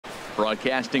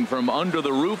Broadcasting from under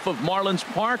the roof of Marlins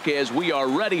Park as we are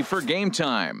ready for game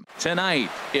time. Tonight,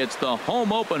 it's the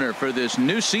home opener for this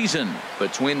new season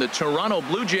between the Toronto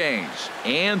Blue Jays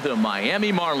and the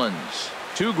Miami Marlins.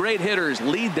 Two great hitters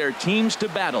lead their teams to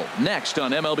battle next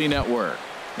on MLB Network.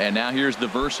 And now here's the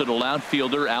versatile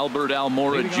outfielder Albert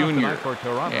Almora Jr.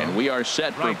 And we are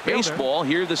set for baseball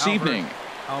here this evening.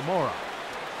 Almora.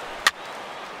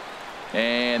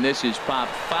 And this is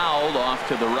popped fouled off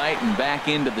to the right and back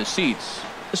into the seats.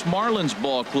 This Marlins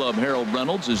ball club, Harold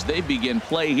Reynolds, as they begin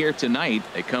play here tonight.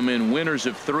 They come in winners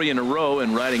of 3 in a row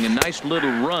and riding a nice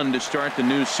little run to start the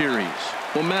new series.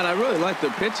 Well, Matt, I really like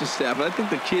their pitching staff. I think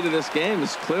the key to this game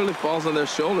is clearly falls on their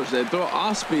shoulders. They throw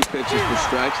off-speed pitches for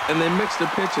strikes, and they mix the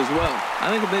pitch as well. I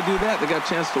think if they do that, they got a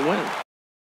chance to win.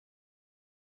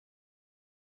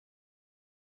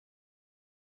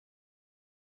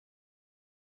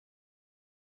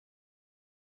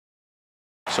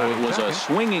 So it was a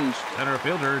swinging center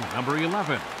fielder number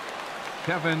 11,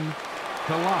 Kevin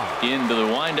Pillar. Into the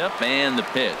windup and the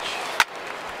pitch.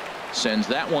 Sends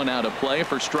that one out of play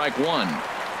for strike one.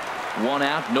 1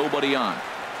 out, nobody on.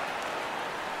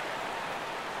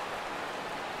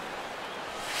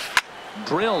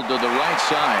 Drilled to the right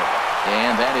side.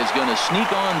 And that is going to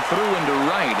sneak on through into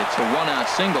right. It's a 1-out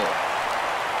single.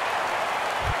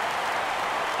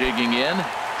 Digging in,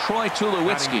 Troy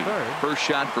Tulowitzki. First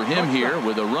shot for him here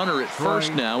with a runner at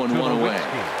first now and 1 away.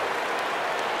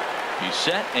 He's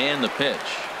set and the pitch.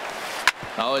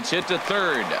 Oh, it's hit to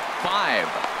third. 5,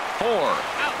 4,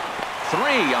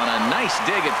 3 on a nice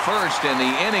dig at first, and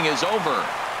the inning is over.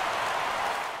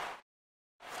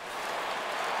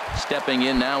 Stepping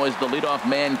in now is the leadoff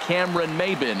man Cameron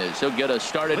Maybin as he'll get us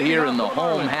started here in the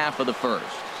home half of the first.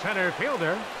 Center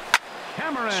fielder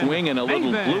Cameron swinging a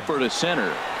little blooper to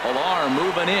center. Pillar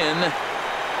moving in.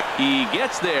 He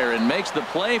gets there and makes the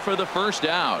play for the first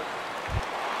out.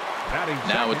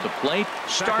 Now at the plate,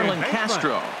 Starlin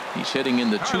Castro. He's hitting in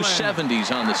the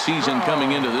 270s on the season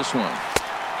coming into this one.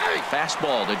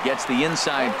 Fastball that gets the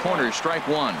inside corner, strike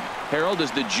one. Harold,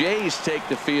 as the Jays take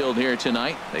the field here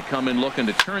tonight, they come in looking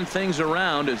to turn things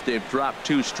around as they've dropped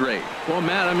 2 straight. Well,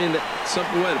 Matt, I mean,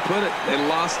 simple way to put it, they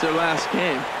lost their last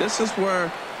game. This is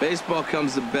where baseball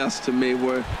comes the best to me,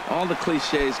 where all the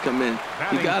cliches come in.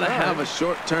 You got to have a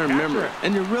short-term memory,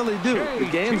 and you really do. The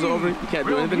game's over. You can't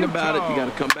do anything about it. You got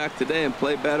to come back today and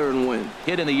play better and win.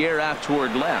 Hit in the air out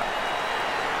toward left.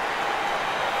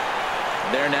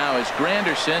 There now is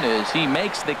Granderson as he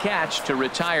makes the catch to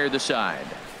retire the side.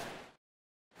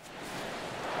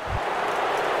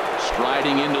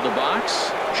 Striding into the box,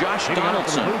 Josh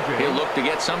Donaldson. He'll look to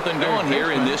get something going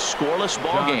here in this scoreless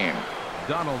ball game.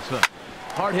 Donaldson.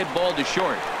 Hard hit ball to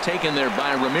short, taken there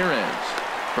by Ramirez.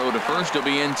 Throw to first will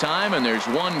be in time, and there's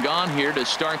one gone here to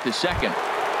start the second.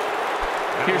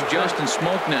 Here's Justin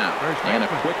Smoke now, and a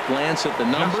quick glance at the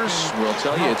numbers will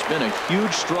tell you it's been a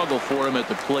huge struggle for him at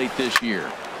the plate this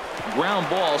year. Ground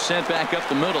ball sent back up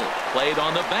the middle, played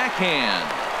on the backhand.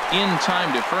 In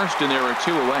time to first, and there are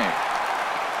 2 away.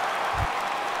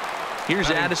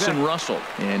 Here's Addison Russell,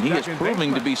 and he is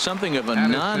proving to be something of a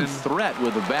non-threat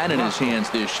with a bat in his hands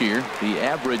this year. The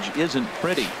average isn't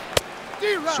pretty.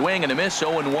 Swing and a miss,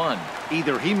 0-1.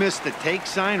 Either he missed the take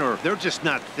sign or they're just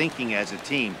not thinking as a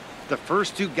team. The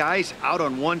first 2 guys out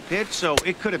on 1 pitch, so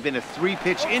it could have been a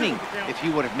 3-pitch inning if he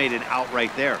would have made an out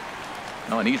right there.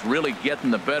 Oh, and he's really getting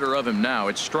the better of him now.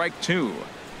 It's strike 2.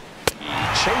 He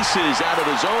chases out of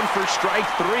the zone for strike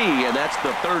 3, and that's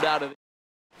the 3rd out of the.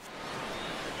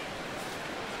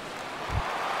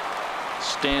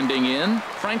 Standing in,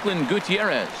 Franklin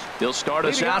Gutierrez. He'll start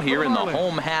us out here in the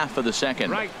home half of the second.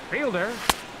 Right fielder.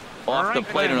 Off the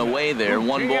plate and away there.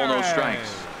 1 ball, no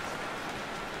strikes.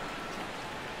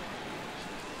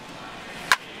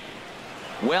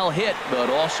 Well hit, but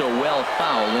also well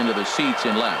fouled into the seats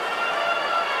in left.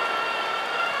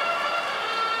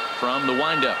 From the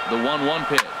windup, the 1-1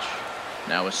 pitch.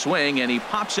 Now a swing, and he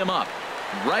pops him up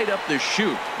right up the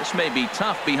chute. This may be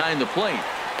tough behind the plate.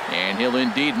 And he'll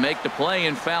indeed make the play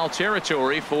in foul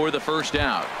territory for the first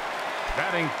out.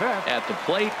 Batting fifth. At the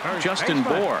plate, Justin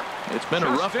Bour. It's been a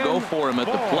rough go for him at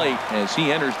the plate as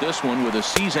he enters this one with a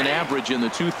season average in the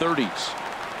 230s.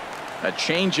 A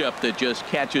changeup that just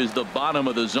catches the bottom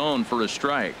of the zone for a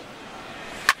strike.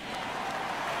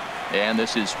 And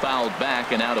this is fouled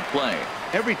back and out of play.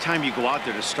 Every time you go out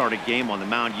there to start a game on the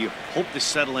mound, you hope to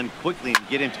settle in quickly and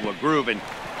get into a groove, and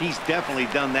he's definitely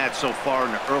done that so far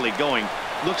in the early going.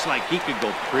 Looks like he could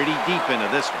go pretty deep into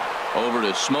this one. Over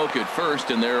to Smoke at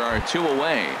first, and there are 2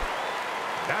 away.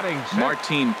 Batting sixth.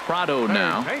 Martin Prado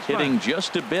now hitting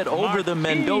just a bit over the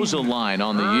Mendoza line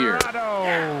on the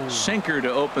year. Sinker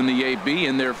to open the AB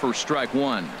in there for strike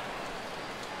one.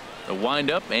 The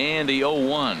windup and the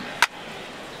 0-1.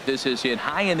 This is hit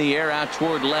high in the air out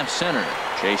toward left center.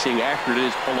 Chasing after it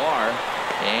is Pilar,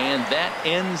 and that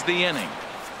ends the inning.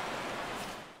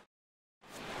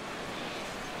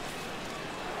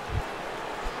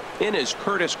 In is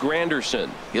Curtis Granderson.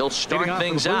 He'll start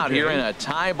things out here in a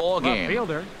tie ball game.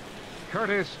 Fielder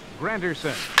Curtis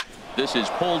Granderson. This is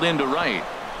pulled into right.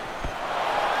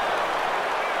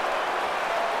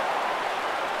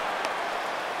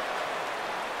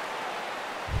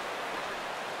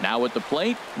 Now at the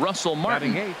plate, Russell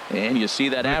Martin. And you see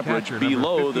that average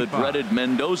below the dreaded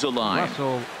Mendoza line.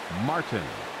 Russell Martin.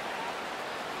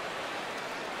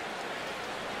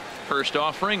 First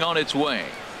offering on its way.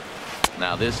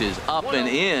 Now this is up and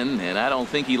in, and I don't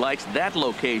think he likes that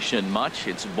location much.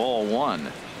 It's ball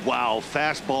one. Wow,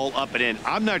 fastball up and in.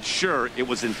 I'm not sure it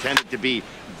was intended to be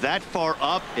that far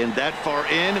up and that far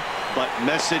in, but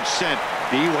message sent,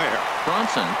 beware.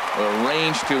 Bronson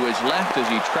arranged to his left as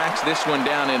he tracks this one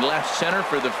down in left center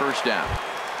for the first out.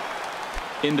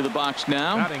 Into the box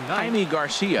now, Jaime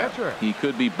Garcia. He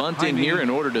could be bunting here in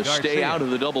order to stay out of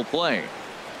the double play.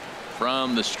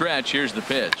 From the stretch, here's the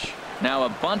pitch. Now a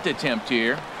bunt attempt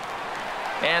here,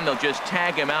 and they'll just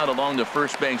tag him out along the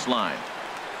first base line.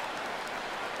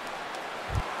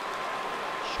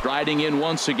 Striding in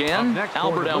once again,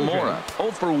 Albert Almora.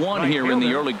 0 for 1 here in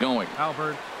the early going.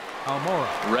 Albert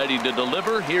Almora. Ready to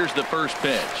deliver. Here's the first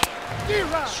pitch.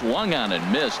 Swung on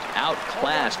and missed.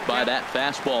 Outclassed by that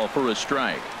fastball for a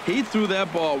strike. He threw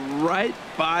that ball right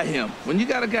by him. When you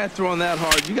got a guy throwing that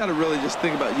hard, you got to really just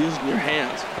think about using your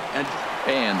hands.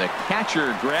 And the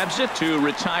catcher grabs it to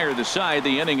retire the side.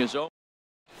 The inning is over.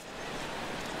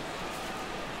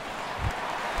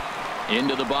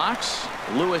 Into the box,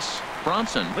 Lewis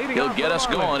Bronson. He'll get us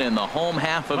going in the home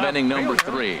half of inning number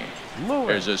 3.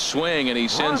 There's a swing, and he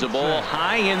sends a ball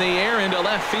high in the air into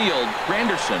left field.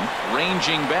 Granderson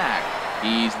ranging back.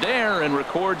 He's there and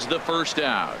records the first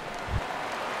out.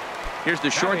 Here's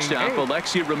the shortstop,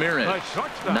 Alexi Ramirez.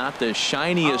 Not the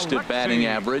shiniest of batting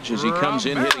average as he comes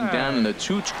in hitting down in the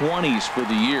 220s for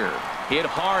the year. Hit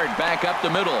hard back up the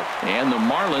middle, and the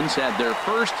Marlins had their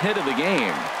first hit of the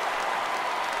game.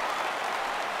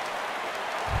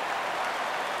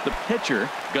 The pitcher,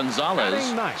 Gonzalez,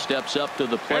 steps up to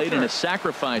the plate in a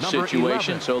sacrifice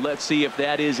situation, so let's see if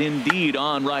that is indeed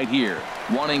on right here.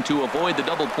 Wanting to avoid the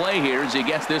double play here as he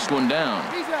gets this one down.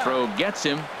 Throw gets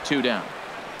him, 2 down.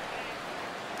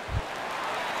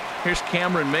 Here's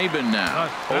Cameron Maben now.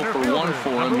 0 for 1 for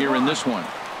him here in this one.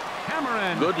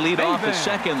 Good lead off the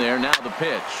second there. Now the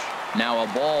pitch. Now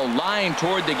a ball lined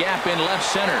toward the gap in left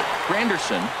center.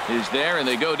 Granderson is there, and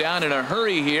they go down in a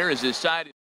hurry here as his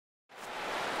side.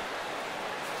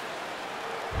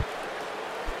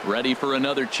 Ready for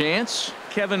another chance.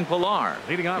 Kevin Pilar.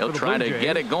 He'll try to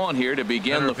get it going here to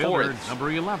begin the fourth.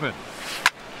 Number 11.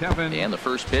 Kevin. And the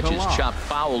first pitch is chopped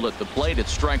foul at the plate.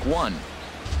 It's strike one.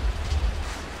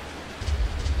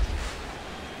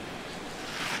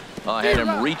 I had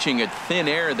him reaching at thin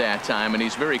air that time, and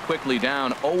he's very quickly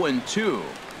down 0-2.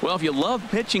 Well, if you love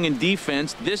pitching and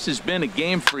defense, this has been a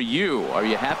game for you. Are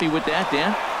you happy with that,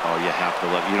 Dan? Oh, you have to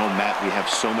love. You know, Matt, we have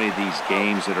so many of these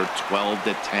games that are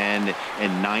 12-10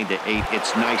 and 9-8.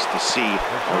 It's nice to see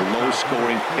our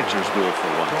low-scoring pitchers duel for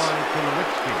once.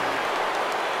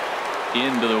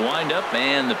 Into the windup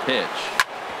and the pitch.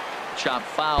 Chop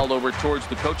foul over towards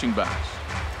the coaching box.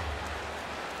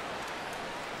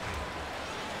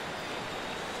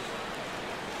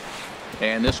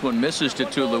 And this one misses to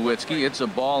Tulowitzki. It's a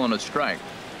ball and a strike.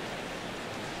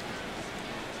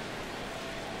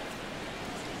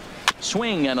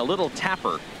 Swing and a little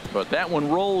tapper, but that one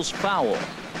rolls foul.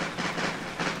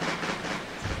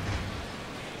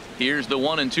 Here's the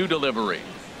 1-2 delivery.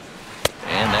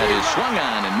 And that is swung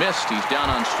on and missed. He's down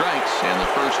on strikes, and the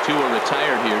first 2 are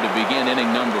retired here to begin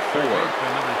inning number 4.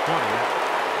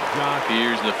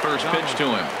 Here's the first pitch to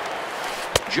him.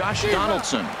 Josh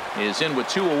Donaldson is in with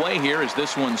 2 away here as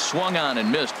this one swung on and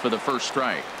missed for the first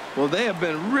strike. Well, they have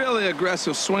been really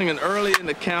aggressive swinging early in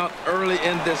the count, early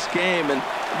in this game, and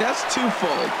that's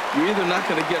twofold. You're either not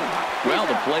going to get them. Well,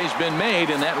 the play's been made,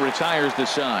 and that retires the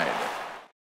side.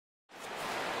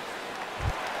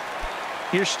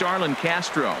 Here's Starlin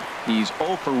Castro. He's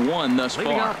 0 for 1 thus far.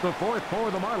 Leading off the fourth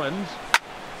for the Marlins.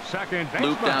 Second baseman.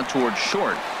 Looped out towards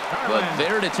short. But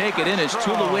there to take it in is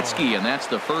Tulowitzki, and that's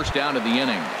the first out of the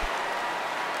inning.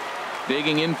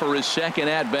 Digging in for his second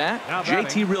at-bat,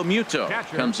 JT Realmuto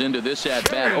comes into this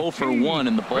at-bat 0 for 1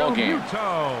 in the ballgame.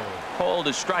 Called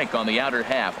a strike on the outer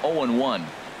half, 0-1.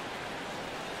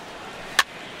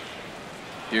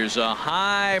 Here's a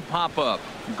high pop-up.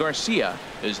 Garcia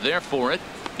is there for it.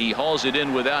 He hauls it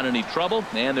in without any trouble,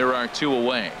 and there are 2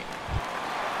 away.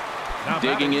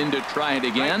 Digging in to try it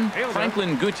again,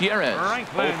 Franklin Gutierrez.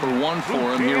 0 for 1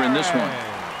 for him here in this one.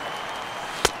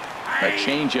 A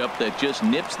changeup that just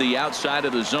nips the outside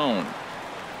of the zone.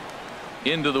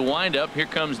 Into the windup, here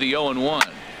comes the 0-1.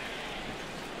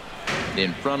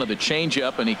 In front of the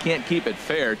changeup, and he can't keep it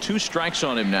fair. 2 strikes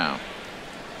on him now.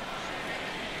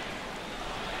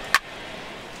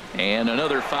 And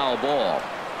another foul ball.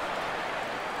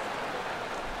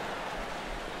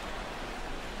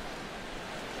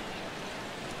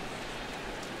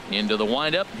 Into the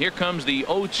windup. Here comes the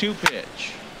 0-2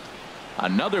 pitch.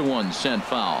 Another one sent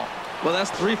foul. Well,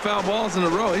 that's 3 foul balls in a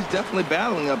row. He's definitely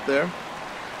battling up there.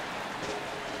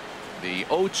 The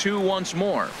 0-2 once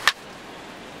more.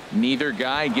 Neither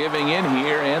guy giving in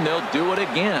here, and they'll do it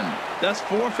again. That's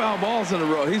 4 foul balls in a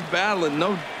row. He's battling,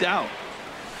 no doubt.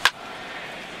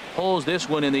 Pulls this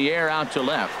one in the air out to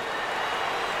left.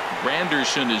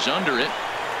 Granderson is under it.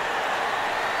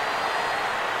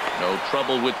 No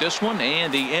trouble with this one,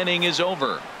 and the inning is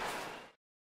over.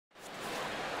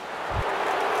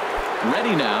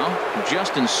 Ready now,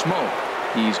 Justin Smoke.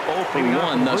 He's 0 for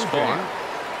 1 thus far.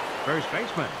 First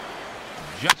baseman,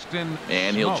 Justin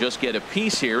And he'll just get a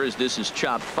piece here as this is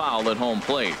chopped foul at home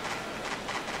plate.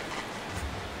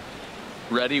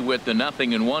 Ready with the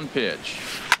 0-1 pitch.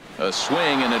 A swing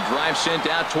and a drive sent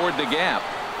out toward the gap.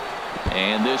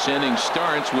 And this inning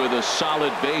starts with a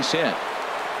solid base hit.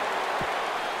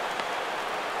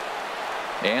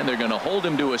 And they're going to hold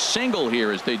him to a single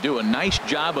here as they do a nice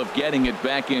job of getting it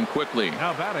back in quickly.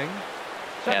 Now batting.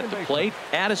 At the plate,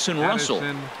 Addison Russell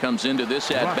comes into this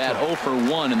at-bat 0 for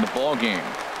 1 in the ballgame.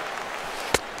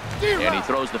 And he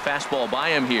throws the fastball by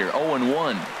him here,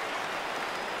 0-1.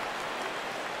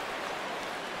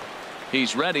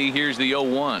 He's ready. Here's the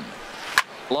 0-1.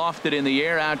 Lofted in the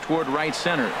air out toward right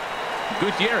center.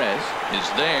 Gutierrez is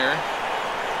there.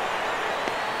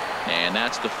 And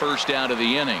that's the first out of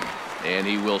the inning. And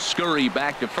he will scurry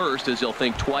back to first as he'll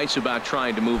think twice about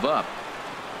trying to move up.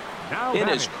 It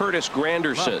is Curtis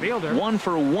Granderson. 1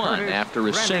 for 1 after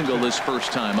a single his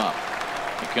first time up.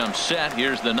 He comes set.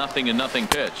 Here's the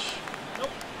 0-0 pitch.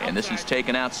 And this is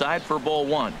taken outside for ball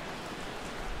 1.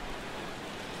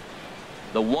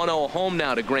 The 1-0 home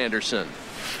now to Granderson.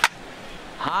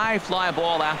 High fly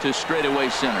ball out to straightaway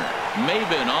center.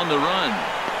 Maben on the run.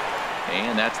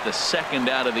 And that's the second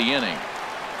out of the inning.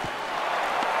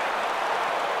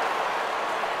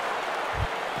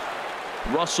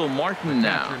 Russell Martin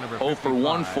now 0 for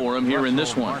 1 for him here in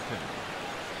this one.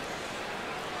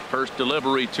 First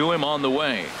delivery to him on the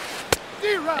way.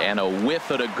 And a whiff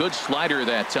at a good slider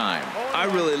that time. I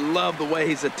really love the way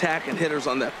he's attacking hitters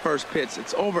on that first pitch.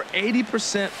 It's over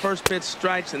 80% first pitch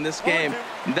strikes in this game.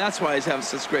 And that's why he's having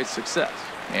such great success.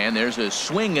 And there's a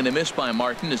swing and a miss by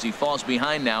Martin as he falls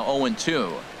behind now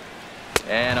 0-2.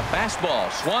 And a fastball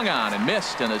swung on and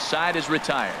missed, and the side is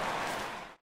retired.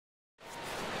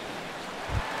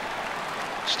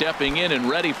 Stepping in and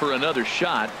ready for another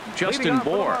shot, Justin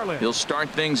Bohr. He'll start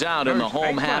things out in the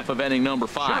home half of inning number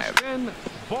 5.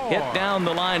 Hit down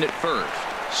the line at first.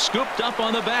 Scooped up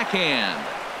on the backhand.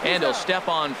 And he'll step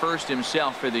on first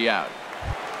himself for the out.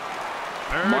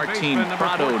 Martin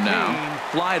Prado now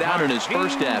flied out in his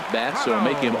first at-bat, so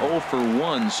make him 0 for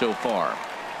 1 so far.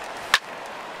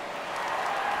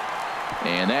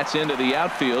 And that's into the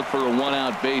outfield for a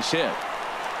 1-out base hit.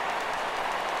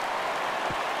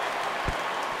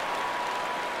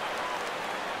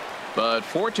 But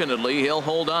fortunately, he'll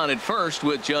hold on at first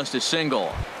with just a single.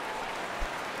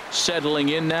 Settling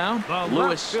in now,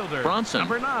 Lewis Bronson.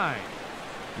 Number 9.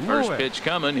 First pitch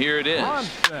coming. Here it is.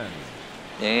 Bronson.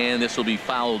 And this will be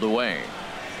fouled away.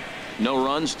 No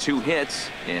runs, 2 hits,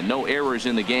 and no errors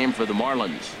in the game for the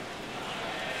Marlins.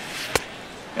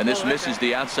 And this misses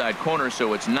the outside corner,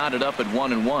 so it's knotted up at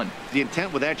 1-1. The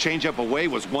intent with that changeup away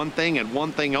was one thing and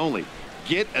one thing only.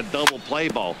 Get a double play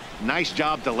ball. Nice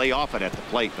job to lay off it at the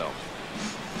plate, though.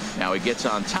 Now he gets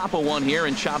on top of one here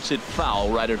and chops it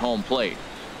foul right at home plate.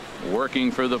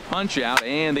 Working for the punch out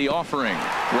and the offering.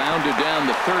 Grounded down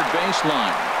the third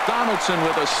baseline. Donaldson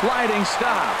with a sliding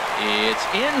stop. It's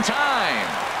in time.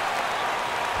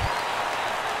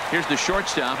 Here's the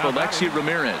shortstop, Alexi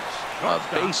Ramirez. A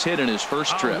base hit in his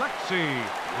first trip. Alexi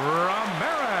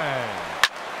Ramirez.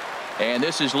 And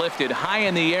this is lifted high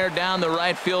in the air down the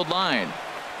right field line.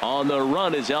 On the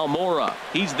run is Almora.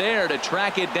 He's there to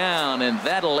track it down, and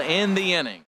that'll end the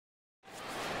inning.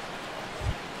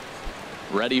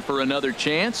 Ready for another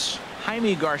chance?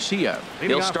 Jaime Garcia.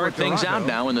 He'll start things out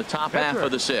now in the top half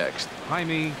of the sixth.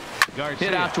 Jaime Garcia.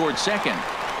 Hit out towards second.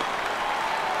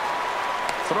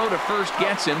 Throw to first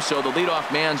gets him, so the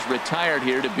leadoff man's retired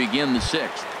here to begin the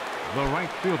sixth. The right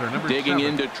fielder, number Digging 7.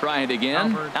 in to try it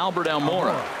again, Albert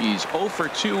Almora. He's 0 for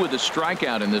 2 with a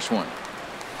strikeout in this one.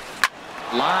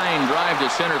 Line drive to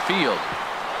center field.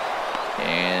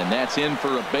 And that's in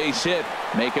for a base hit.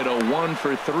 Make it a 1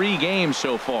 for 3 game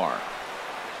so far.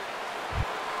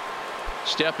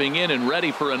 Stepping in and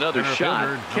ready for another Center shot,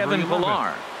 fielder, Kevin 11.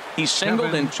 Pillar. He's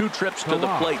singled Kevin in 2 trips to the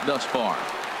Pillar. plate thus far.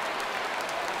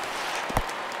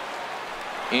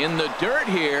 In the dirt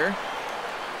here.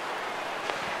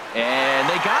 And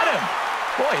they got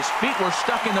him. Boy, his feet were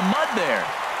stuck in the mud there.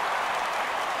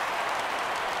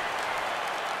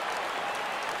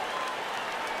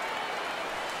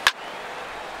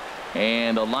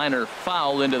 And a liner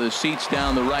foul into the seats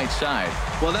down the right side.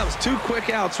 Well, that was 2 quick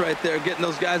outs right there, getting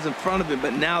those guys in front of him,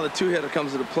 but now the 2-hitter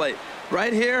comes to the plate.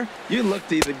 Right here, you look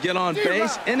to either get on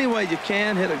base any way you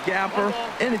can, hit a gapper,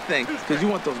 anything, because you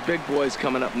want those big boys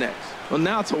coming up next. Well,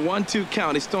 now it's a 1-2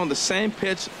 count. He's throwing the same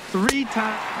pitch 3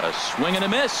 times. A swing and a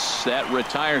miss. That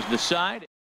retires the side.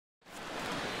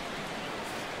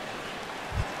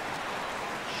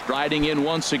 Striding in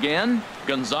once again,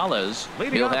 Gonzalez.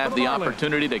 He'll have the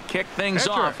opportunity to kick things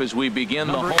off as we begin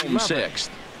the home 6th.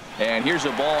 And here's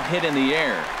a ball hit in the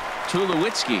air.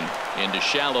 Tulowitzki into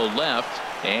shallow left,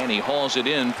 and he hauls it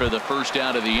in for the first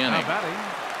out of the inning.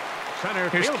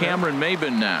 Here's Cameron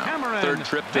Maben now. Third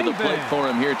trip to the plate for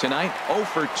him here tonight. 0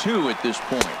 for 2 at this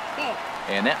point.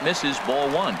 And that misses, ball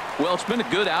 1. Well, it's been a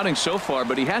good outing so far,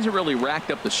 but he hasn't really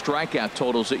racked up the strikeout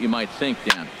totals that you might think,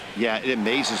 Dan. Yeah, it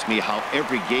amazes me how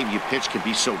every game you pitch can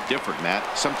be so different,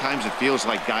 Matt. Sometimes it feels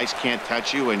like guys can't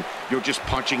touch you and you're just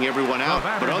punching everyone out.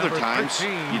 But other times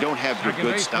you don't have your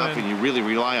good stuff and you really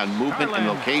rely on movement and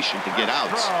location to get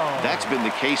outs. That's been the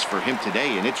case for him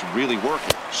today, and it's really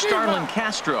working. Starlin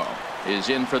Castro is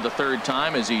in for the 3rd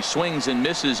time as he swings and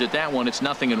misses at that one. It's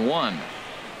 0-1.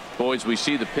 Boys, we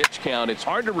see the pitch count. It's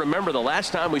hard to remember the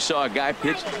last time we saw a guy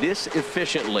pitch this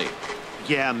efficiently.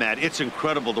 Yeah, Matt, it's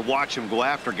incredible to watch him go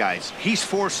after guys. He's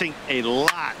forcing a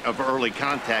lot of early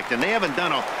contact, and they haven't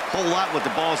done a whole lot with the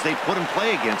balls they put in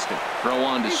play against him. Throw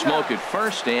on to Smoke at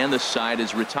first, and the side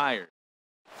is retired.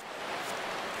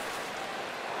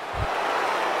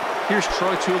 Here's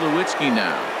Troy Tulowitzki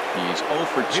now. He's 0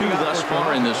 for 2 thus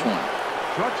far in this one.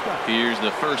 Here's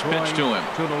the first pitch to him.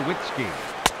 Tulowitzki.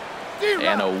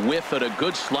 And a whiff at a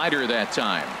good slider that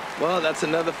time. Well, that's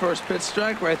another first pitch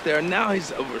strike right there. Now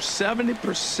he's over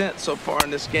 70% so far in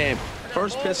this game.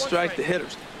 First pitch strike to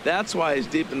hitters. That's why he's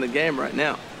deep in the game right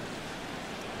now.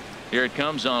 Here it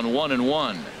comes on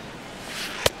 1-1.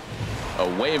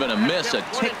 A wave and a miss, a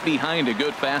tick behind a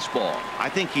good fastball. I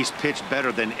think he's pitched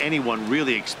better than anyone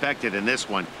really expected in this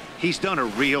one. He's done a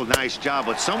real nice job,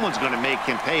 but someone's going to make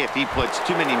him pay if he puts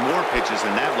too many more pitches in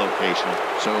that location.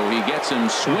 So he gets him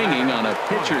swinging on a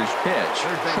pitcher's pitch.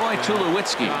 Troy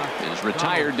Tulowitzki is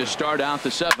retired to start out the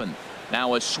 7th.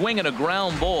 Now a swing and a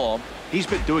ground ball. He's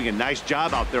been doing a nice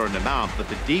job out there in the mound, but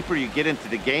the deeper you get into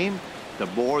the game, the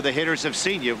more the hitters have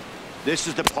seen you. This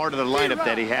is the part of the lineup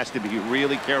that he has to be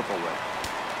really careful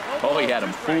with. Oh, he had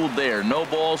him fooled there. No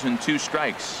balls and 2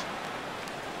 strikes.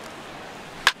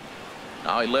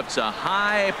 Now he lifts a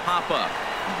high pop-up,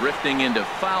 drifting into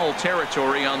foul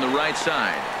territory on the right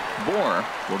side. Bohr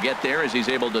will get there as he's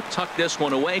able to tuck this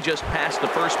one away just past the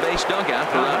first base dugout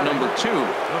for out number 2.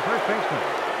 The first baseman.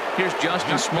 Here's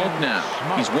Justin Smoke now.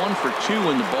 He's 1 for 2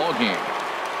 in the ball game.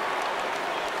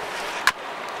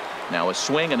 Now a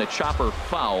swing and a chopper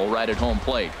foul right at home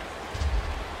plate.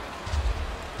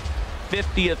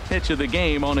 50th pitch of the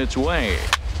game on its way.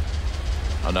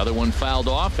 Another one fouled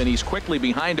off, and he's quickly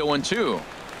behind 0-2.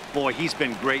 Boy, he's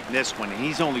been great in this one, and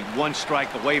he's only 1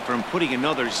 strike away from putting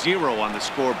another 0 on the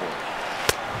scoreboard.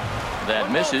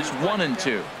 That misses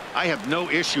 1-2. I have no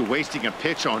issue wasting a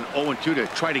pitch on 0-2 to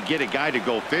try to get a guy to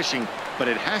go fishing, but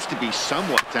it has to be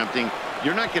somewhat tempting.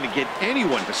 You're not going to get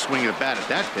anyone to swing a bat at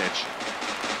that pitch.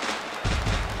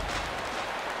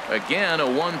 Again, a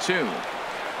 1-2.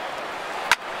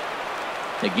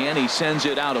 Again, he sends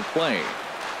it out of play.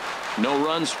 No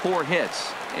runs, 4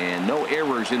 hits, and no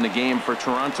errors in the game for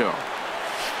Toronto.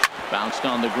 Bounced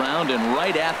on the ground and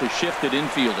right at the shifted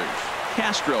infielders.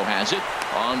 Castro has it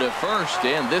on to first,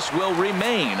 and this will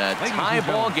remain a tie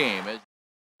ball game.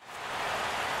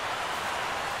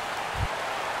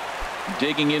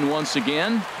 Digging in once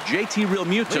again, JT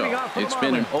Realmuto. It's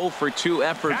been an 0 for 2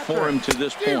 effort for him to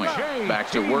this point. Back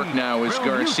to work now is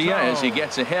Garcia as he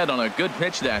gets ahead on a good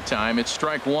pitch that time. It's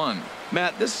strike one.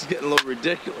 Matt, this is getting a little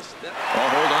ridiculous. Oh,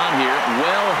 hold on here.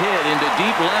 Well hit into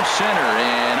deep left center,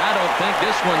 and I don't think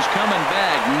this one's coming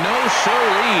back. No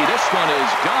siree. This one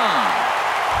is gone.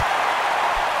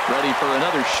 Ready for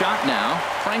another shot now.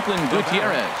 Franklin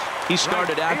Gutierrez. He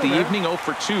started out the evening 0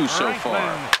 for 2 so far.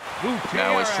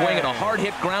 Now a swing and a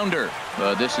hard-hit grounder.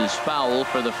 But this is foul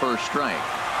for the first strike.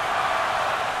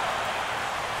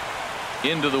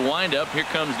 Into the windup. Here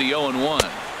comes the 0-1.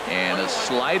 And a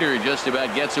slider just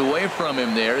about gets away from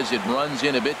him there as it runs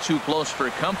in a bit too close for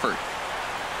comfort.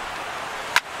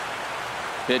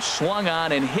 Pitch swung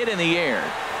on and hit in the air.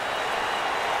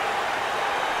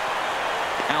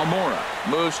 Almora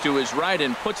moves to his right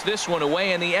and puts this one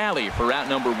away in the alley for out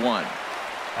number 1.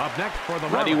 Up next for the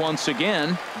Ready Marlins. once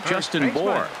again, Justin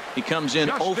Bour. He comes in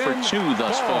 0 for 2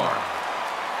 thus far.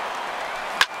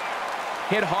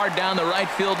 Hit hard down the right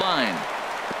field line,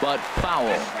 but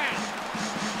foul.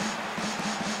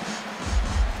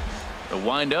 The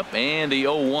windup and the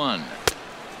 0-1.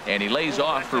 And he lays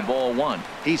off for ball 1.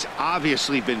 He's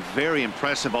obviously been very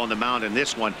impressive on the mound in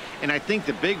this one, and I think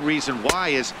the big reason why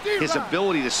is his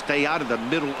ability to stay out of the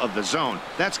middle of the zone.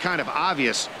 That's kind of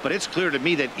obvious, but it's clear to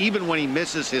me that even when he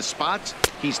misses his spots,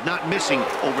 he's not missing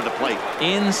over the plate.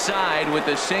 Inside with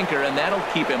the sinker, and that'll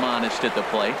keep him honest at the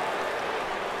plate.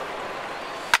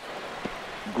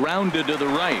 Grounded to the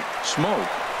right. Smoke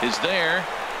is there,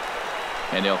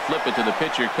 and they'll flip it to the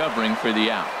pitcher covering for the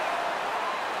out.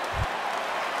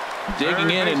 Digging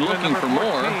in and looking for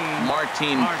more,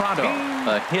 Martin Prado.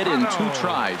 A hit in 2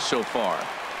 tries so far.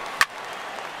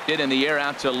 Hit in the air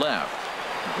out to left.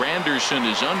 Granderson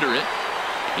is under it.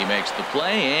 He makes the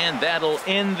play, and that'll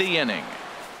end the inning.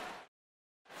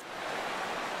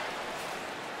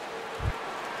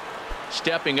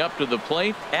 Stepping up to the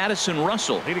plate, Addison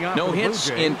Russell. No hits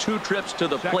in 2 trips to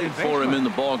the plate for him in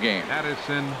the ballgame.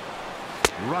 Addison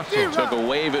Russell took a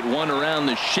wave at one around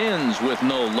the shins with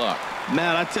no luck.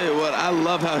 Man, I tell you what, I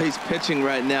love how he's pitching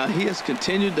right now. He has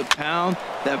continued to pound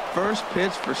that first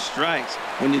pitch for strikes.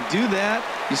 When you do that,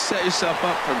 you set yourself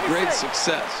up for great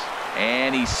success.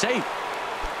 And he's safe.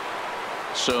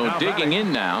 So now digging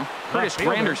in now, Curtis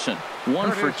Granderson.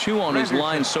 1 for 2 on his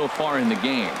line so far in the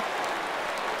game.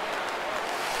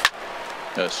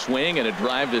 A swing and a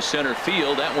drive to center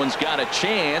field. That one's got a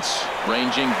chance.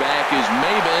 Ranging back is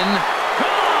Maben.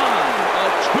 Gone! A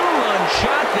 2-run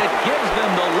shot that gives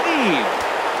them the lead.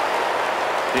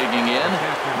 Digging in,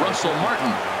 Russell Martin.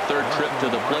 3rd trip to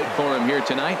the plate for him here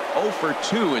tonight. 0 for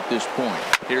 2 at this point.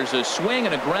 Here's a swing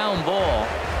and a ground ball,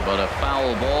 but a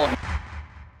foul ball.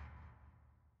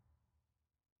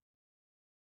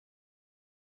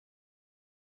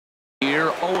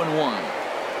 Here 0-1.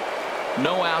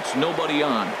 No outs, nobody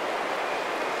on.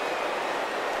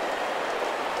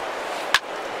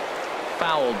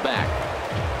 Fouled back.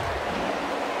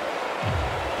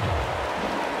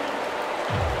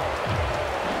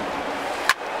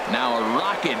 Now a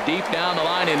rocket deep down the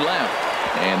line and left.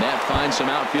 And that finds some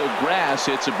outfield grass.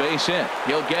 It's a base hit.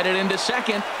 He'll get it into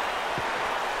second.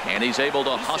 And he's able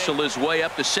to hustle his way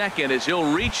up to second as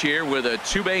he'll reach here with a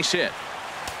 2-base hit.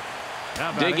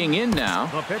 Digging in now,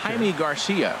 Jaime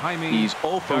Garcia. He's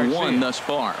 0 for 1 thus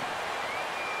far.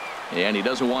 And he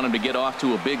doesn't want him to get off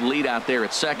to a big lead out there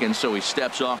at second, so he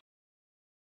steps off.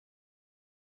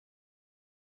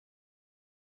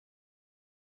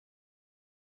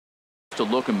 To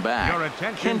look him back.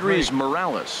 Kendrys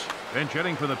Morales. Bench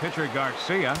hitting for the pitcher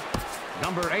Garcia.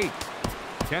 Number 8,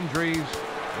 Kendrys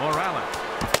Morales.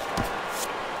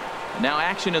 Now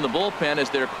action in the bullpen as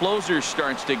their closer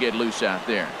starts to get loose out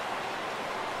there.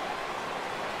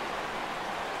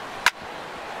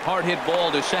 Hard hit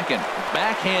ball to second.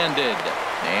 Backhanded.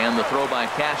 And the throw by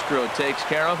Castro takes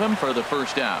care of him for the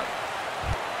first out.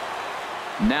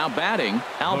 Now batting,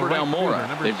 Albert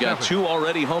Almora. They've got 2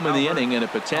 already home in the inning and a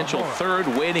potential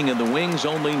 3rd waiting in the wings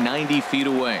only 90 feet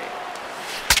away.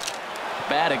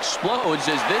 Bat explodes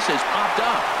as this has popped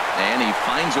up. And he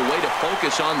finds a way to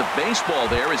focus on the baseball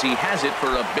there as he has it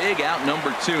for a big out number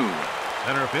 2.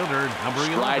 Center fielder, number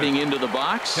 11. Sliding into the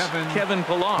box, Kevin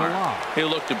Pillar. He'll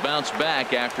look to bounce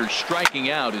back after striking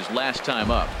out his last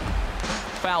time up.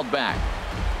 Fouled back.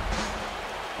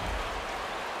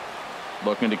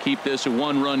 Looking to keep this a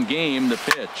 1-run game. The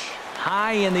pitch.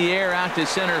 High in the air out to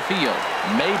center field.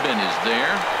 Maben is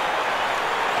there.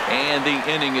 And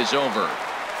the inning is over.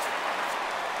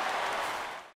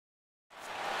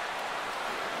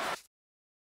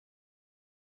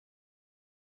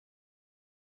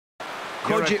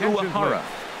 Koji Uehara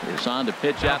Is on to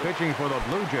pitch out. Pitching for the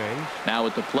Blue Jays. Now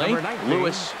at the plate,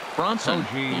 Lewis Bronson.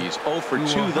 He's 0 for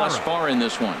 2 thus far in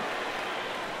this one.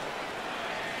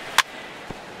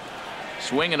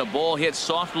 Swing and a ball hit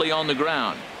softly on the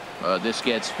ground. This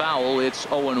gets foul. It's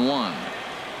 0-1.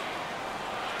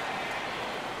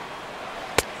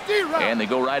 And they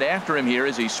go right after him here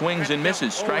as he swings and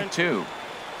misses. Strike 2.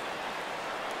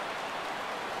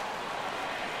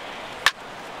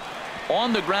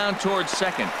 On the ground towards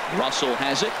second. Russell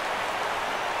has it.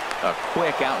 A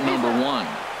quick out number 1.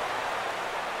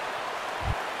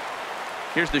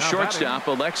 Here's the shortstop,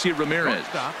 Alexi Ramirez.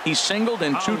 He's singled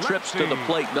in 2 trips to the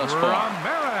plate thus far.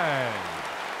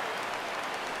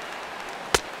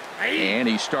 And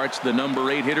he starts the number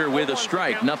 8 hitter with a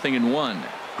strike. 0-1.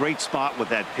 Great spot with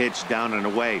that pitch down and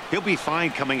away. He'll be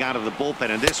fine coming out of the bullpen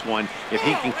in this one if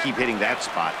he can keep hitting that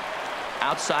spot.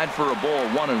 Outside for a ball,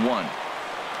 1-1.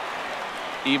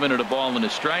 Even at a ball and a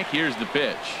strike. Here's the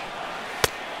pitch.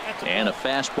 And a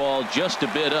fastball just a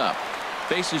bit up.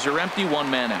 Bases are empty. 1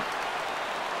 man out.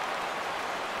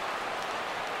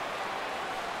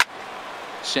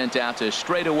 Sent out to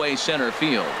straightaway center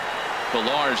field.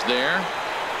 Pillar's there.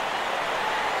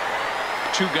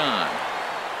 2 gone.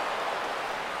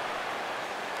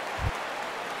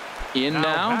 In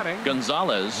now,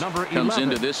 Gonzalez comes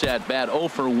into this at bat 0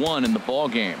 for 1 in the ball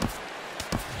game.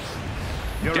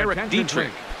 Derek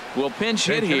Dietrich will pinch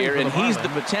hit here, and he's the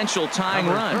potential tying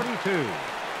run.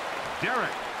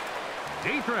 Derek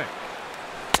Dietrich.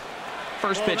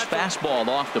 First pitch fastball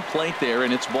off the plate there,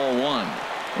 and it's ball 1.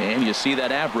 And you see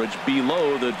that average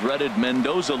below the dreaded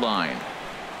Mendoza line.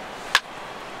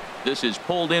 This is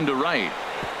pulled into right.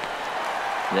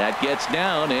 That gets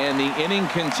down, and the inning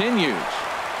continues.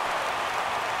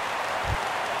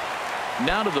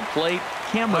 Now to the plate,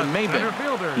 Cameron Maben.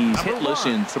 He's hitless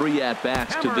in 3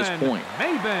 at-bats to this point.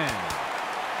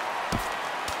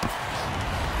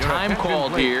 Time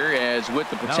called here, as with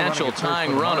the potential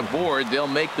tying run aboard, they'll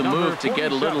make the move to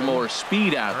get a little more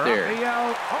speed out there.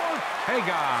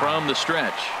 From the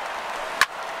stretch.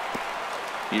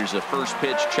 Here's the first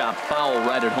pitch, chopped foul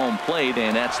right at home plate,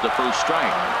 and that's the first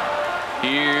strike.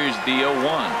 Here's the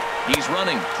 0-1. He's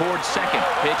running towards second.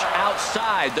 Pitch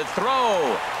outside. The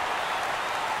throw.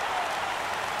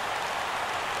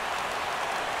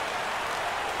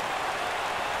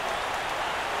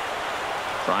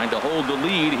 Trying to hold the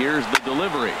lead. Here's the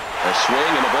delivery. A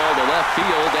swing and a ball to left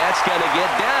field. That's going to get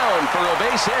down for a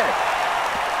base hit.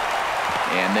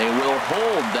 And they will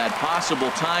hold that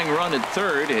possible tying run at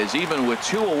third, as even with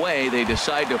 2 away, they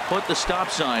decide to put the stop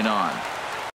sign on.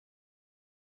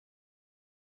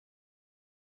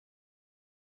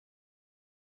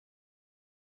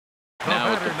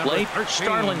 Now at the plate,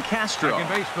 Starlin Castro.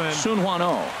 Sun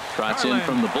Hwan-Oh trots in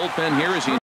from the bullpen here as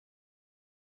he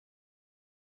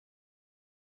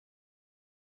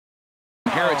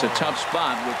inherits a tough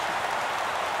spot.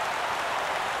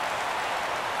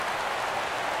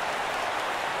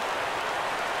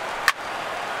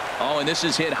 Oh, and this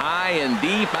is hit high and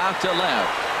deep out to left.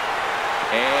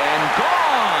 And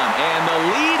gone. And the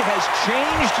lead has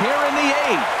changed here in the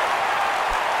 8th.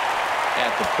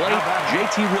 At the plate,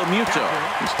 JT Realmuto.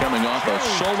 He's coming off a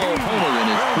solo homer in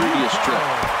his previous trip.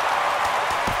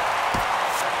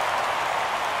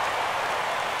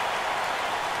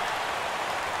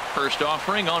 First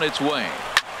offering on its way.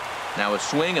 Now a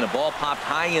swing and a ball popped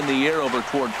high in the air over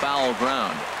toward foul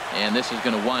ground. And this is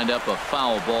going to wind up a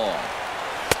foul ball.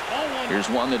 Here's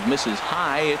one that misses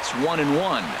high. It's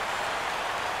 1-1.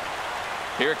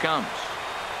 Here it comes.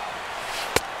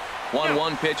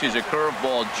 1-1 pitch is a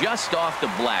curveball just off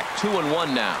the black.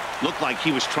 2-1 now. Looked like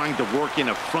he was trying to work in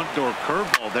a front door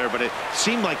curveball there, but it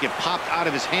seemed like it popped out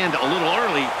of his hand a little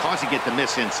early, causing it to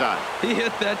miss inside. He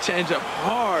hit that changeup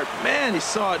hard. Man, he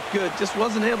saw it good. Just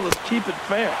wasn't able to keep it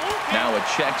fair. Now a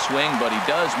check swing, but he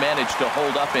does manage to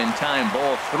hold up in time.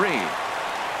 Ball 3.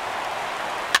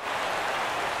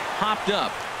 Popped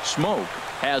up. Smoke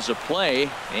has a play,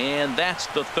 and that's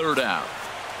the 3rd out.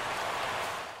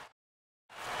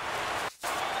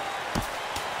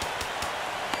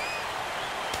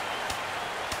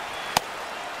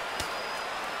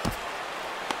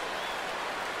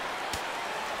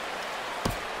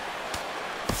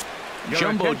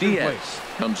 Jumbo Diaz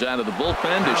comes out of the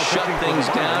bullpen to shut things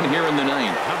down here in the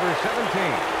 9th. Number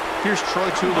 17. Here's Troy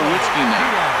Tulowitzki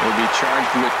now. He'll be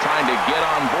charged with trying to get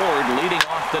on board leading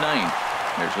off the 9th.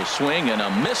 There's a swing and a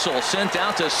missile sent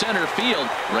out to center field.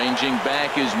 Ranging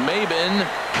back is Maben.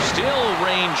 Still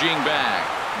ranging back.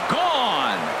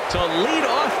 Gone to lead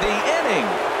off the inning.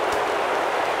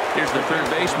 Here's the third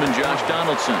baseman, Josh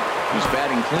Donaldson. He's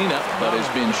batting cleanup, but has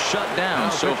been shut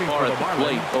down so far at the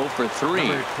plate. 0 for 3.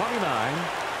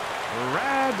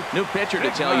 New pitcher to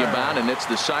tell you about, and it's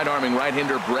the side-arming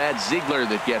right-hander Brad Ziegler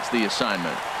that gets the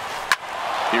assignment.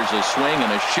 Here's a swing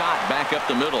and a shot back up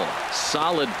the middle.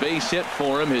 Solid base hit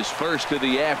for him, his first of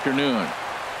the afternoon.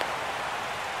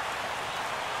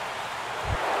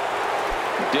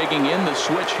 Digging in the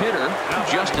switch hitter,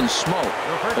 Justin Smoke.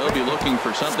 He'll be looking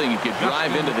for something he could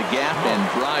drive into the gap and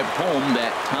drive home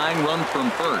that tying run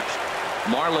from first.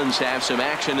 Marlins have some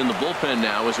action in the bullpen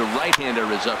now as a right-hander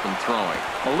is up and throwing.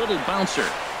 A little bouncer.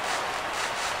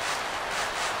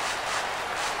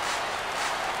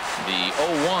 The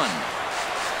 0-1.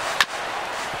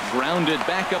 Grounded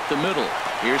back up the middle.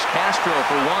 Here's Castro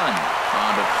for one.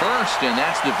 On to first, and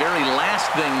that's the very last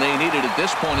thing they needed at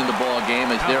this point in the ball game,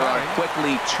 as there are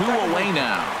quickly 2 away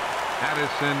now.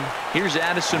 Here's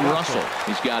Addison Russell.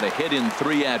 He's got a hit in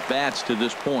 3 at-bats to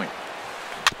this point.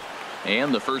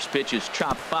 And the first pitch is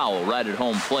chopped foul right at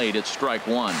home plate. It's strike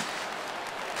 1.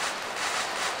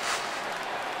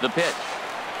 The pitch.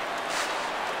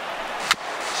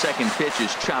 Second pitch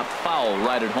is chopped foul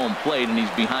right at home plate, and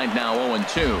he's behind now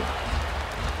 0-2.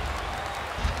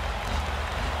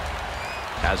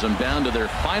 Has them down to their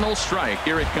final strike.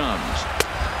 Here it comes.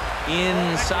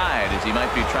 Inside, as he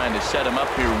might be trying to set him up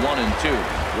here 1-2.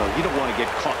 Well, you don't want to get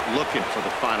caught looking for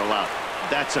the final out.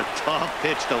 That's a tough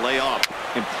pitch to lay off.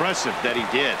 Impressive that he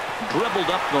did.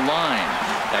 Dribbled up the line.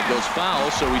 That goes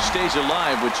foul, so he stays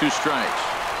alive with 2 strikes.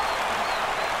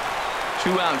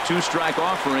 2 out, 2 strike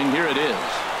offering. Here it is.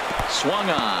 Swung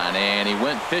on, and he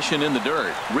went fishing in the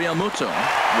dirt. Realmuto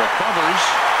recovers.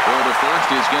 Throw to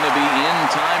first is going to be in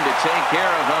time to take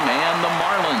care of him, and the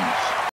Marlins